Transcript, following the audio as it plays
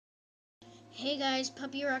Hey guys,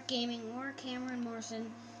 Puppy Rock Gaming or Cameron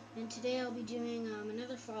Morrison, and today I'll be doing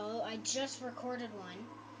another follow. I just recorded one,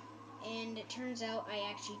 and it turns out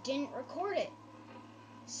I actually didn't record it.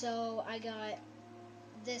 So I got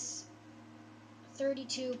this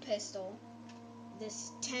 32 pistol,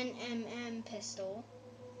 this 10mm pistol,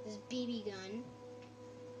 this BB gun,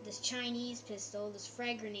 this Chinese pistol, this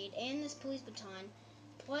frag grenade, and this police baton,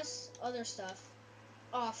 plus other stuff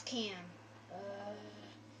off cam.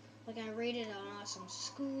 Like I raided an awesome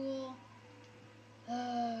school.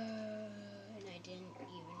 And I didn't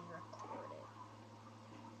even record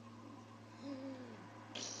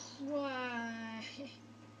it. Why?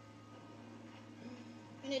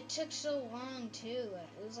 And it took so long too.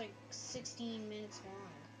 It was like 16 minutes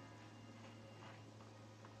long.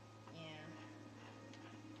 Yeah.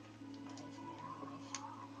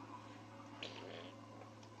 Life, man,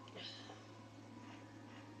 life.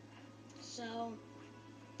 So,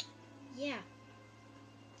 yeah.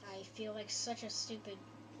 I feel like such a stupid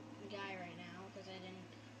guy right now because I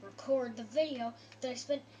didn't record the video that I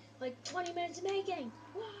spent like 20 minutes making.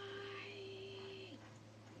 Why?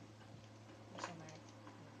 I'm so mad.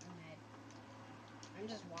 I'm mad. I'm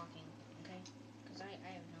just walking, okay? Because I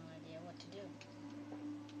have no idea what to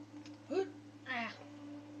do. Ah.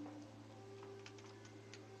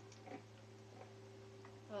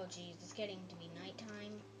 Oh jeez, it's getting to be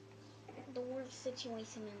nighttime. The worst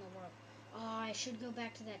situation in the world. Oh, I should go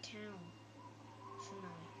back to that town. Shouldn't I?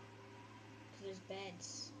 Because there's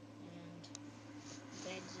beds. And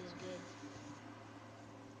beds is good.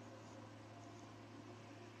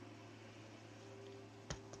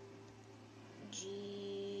 Jeez.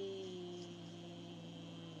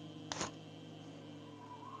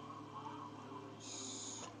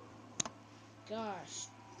 Gosh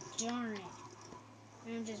darn it.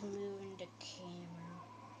 I'm just moving the camera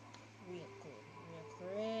real quick.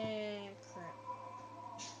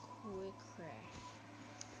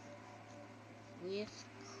 With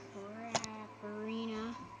Crapperina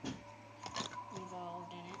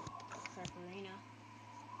involved in it. Crapperina.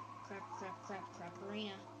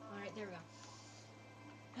 Crapperina. Alright, there we go.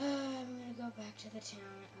 I'm gonna go back to the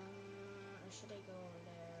town. Or should I go over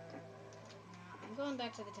there? No, I'm going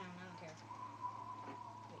back to the town. I don't care.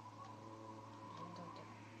 Wait.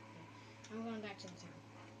 I'm going back to the town.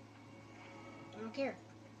 I don't care.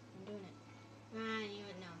 I'm doing it. You know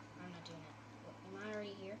what? No, I'm not doing it. What, am I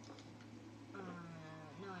already here?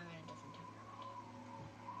 No, I'm at a different town.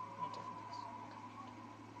 At a different place.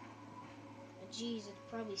 But geez, it's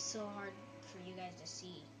probably so hard for you guys to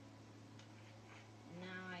see.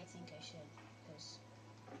 Now I think I should, because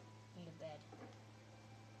I need a bed.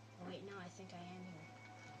 Oh wait, no, I think I am here.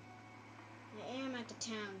 I am at the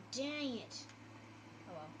town. Dang it!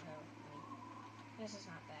 Oh well, no. I guess it's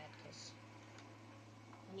not bad, because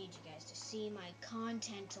I need you guys to see my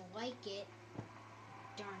content to like it.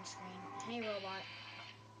 Darn screen. Hey, robot.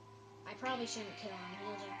 I probably shouldn't kill him.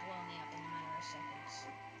 He'll just blow me up in a matter of seconds.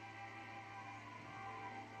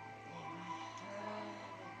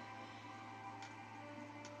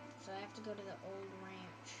 So I have to go to the old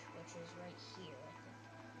ranch, which is right here, I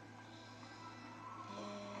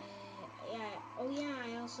think. Yeah. Oh yeah,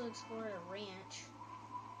 I also explored a ranch.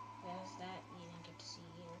 There's that you didn't get to see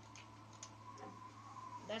either.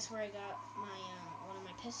 That's where I got my one of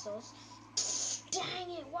my pistols. Dang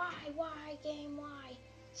it! Why? Game? Why?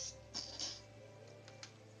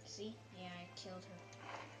 See? Yeah, I killed her.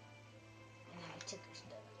 And then I took her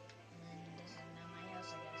stuff. And then this is now my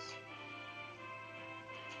house, I guess.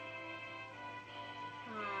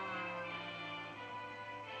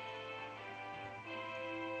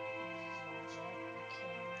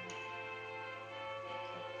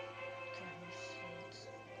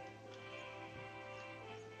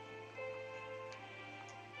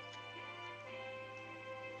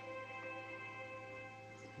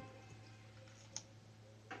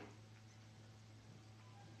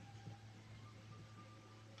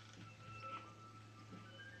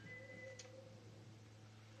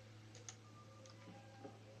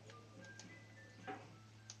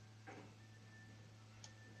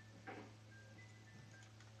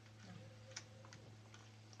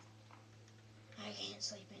 I can't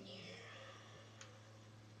sleep in here.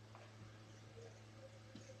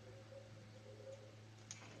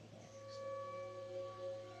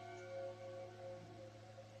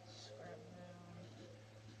 Scrap around.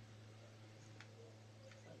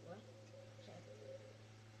 Wait, what?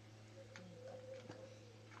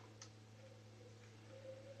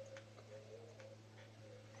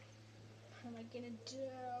 What am I gonna do?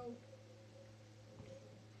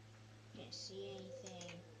 Can't see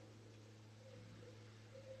anything.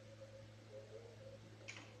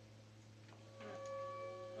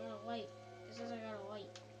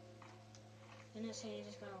 gonna say you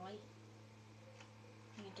just got a light?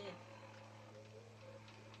 You did.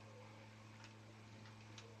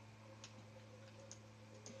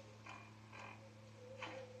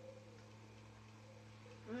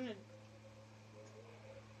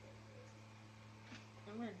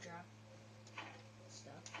 I'm gonna drop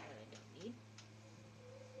stuff that I don't need.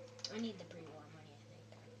 I need the pre-war money, I think.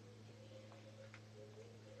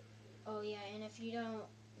 Oh yeah, and if you don't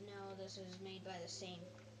know, this is made by the same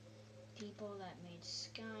people that made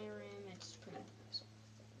Skyrim. It's pretty impressive.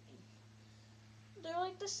 They're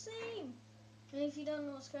like the same. And if you don't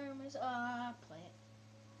know what Skyrim is, play it.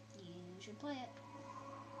 You should play it.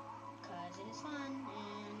 Because it is fun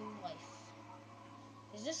and life.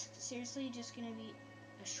 Is this seriously just gonna be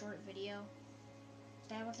a short video? Is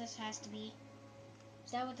that what this has to be?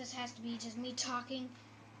 Is that what this has to be? Just me talking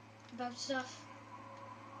about stuff?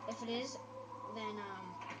 If it is, then,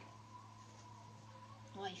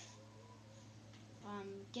 life.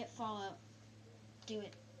 Get Fallout. Do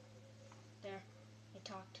it. There. I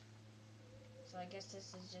talked. So I guess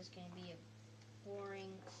this is just gonna be a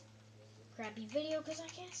boring, crappy video because I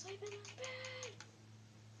can't sleep in this bed.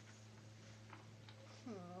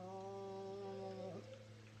 Oh.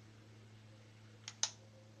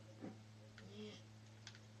 Yeah.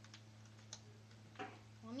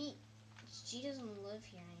 Mommy, she doesn't live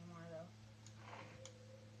here anymore, though.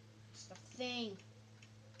 It's the thing.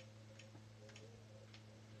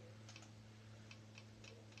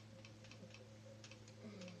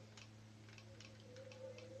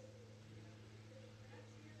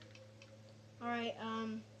 Alright,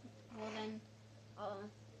 well then, I'll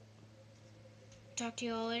talk to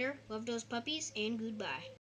you all later. Love those puppies, and goodbye.